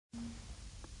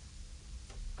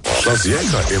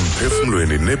Hlaziyeka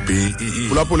Emphefumlweni neBEE.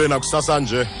 Phulaphuleni kusasa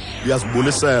nje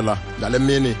uyazibulisela ngale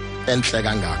mini enhle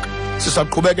kangaka.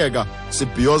 Sisaqhubekeka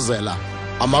sibhiyozela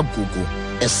amagugu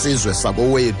esizwe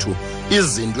sakowethu,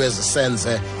 izinto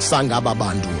ezisenze sangaba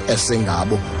bantu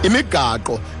esingabo,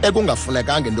 imigaqo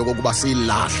ekungafunekanga into kokuba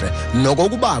siyilahle,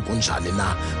 nokokuba kunjani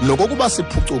na, nokokuba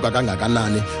siphucuka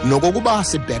kangakanani, nokokuba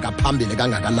sibheka phambili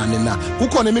kangakanani na.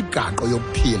 Kukhona imigaqo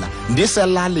yokuphila,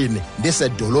 ndiselalini,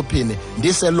 ndisedolophini,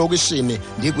 ndiselokishini,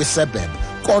 ndikwisebhebhe.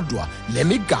 Kodwa le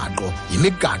migaqo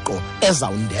yimigaqo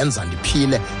ezawundenza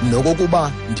ndiphile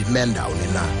nokokuba ndime ndawoni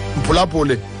na.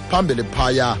 Mphulaphuli, phambili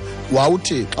phaya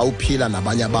wawuthi xa uphila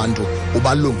nabanye abantu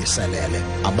ubalungiselele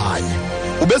abanye.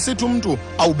 Ubesithi umuntu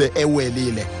awube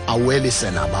ewelile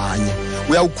awelise nabanye.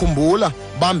 Uyawukhumbula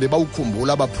bambe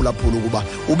bawukhumbula abaphulaphula ukuba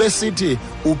ubesithi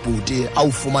ubhuti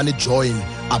awufumana ijoin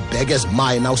abheke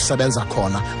ezimayini awusebenza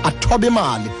khona, athobe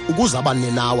imali ukuze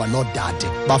abaninawa nodade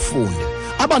bafunde.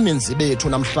 Abaninzi bethu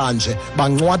namhlanje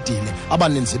bancwadile,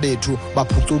 abaninzi bethu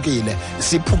baphucukile.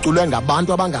 Siphuculwe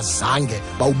ngabantu abangazange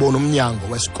bawubona umnyango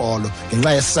wesikolo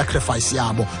ngenxa yesacrifice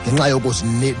yabo, ngenxa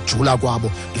yokuzinejula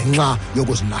kwabo, ngenxa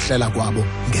yokuzinahlela kwabo,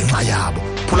 ngenxa yabo.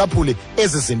 Phulaphuli,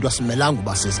 ezi zinto asimelanga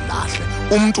uba sizilahle.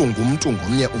 Umntu ngumntu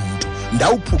ngomnye umntu.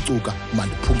 Ndawuphucuka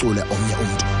mandiphucule omnye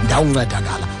umntu,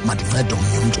 ndawuncedakala mandincede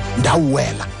omnye umntu,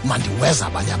 ndawuwela mandiweza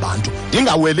abanye abantu,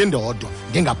 ndingaweli ndodwa,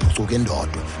 ndingaphucuki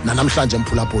ndodwa. Nanamhlanje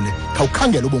mphulaphuli,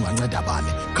 khawukhangela ubunganceda abane,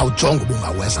 khawujonge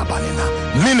ubungaweza abane na.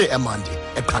 Mini emandi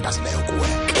eqhakazileyo kuwe.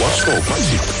 Wasoka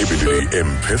iBEE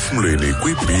Emphefumlweni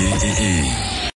kwiBEE.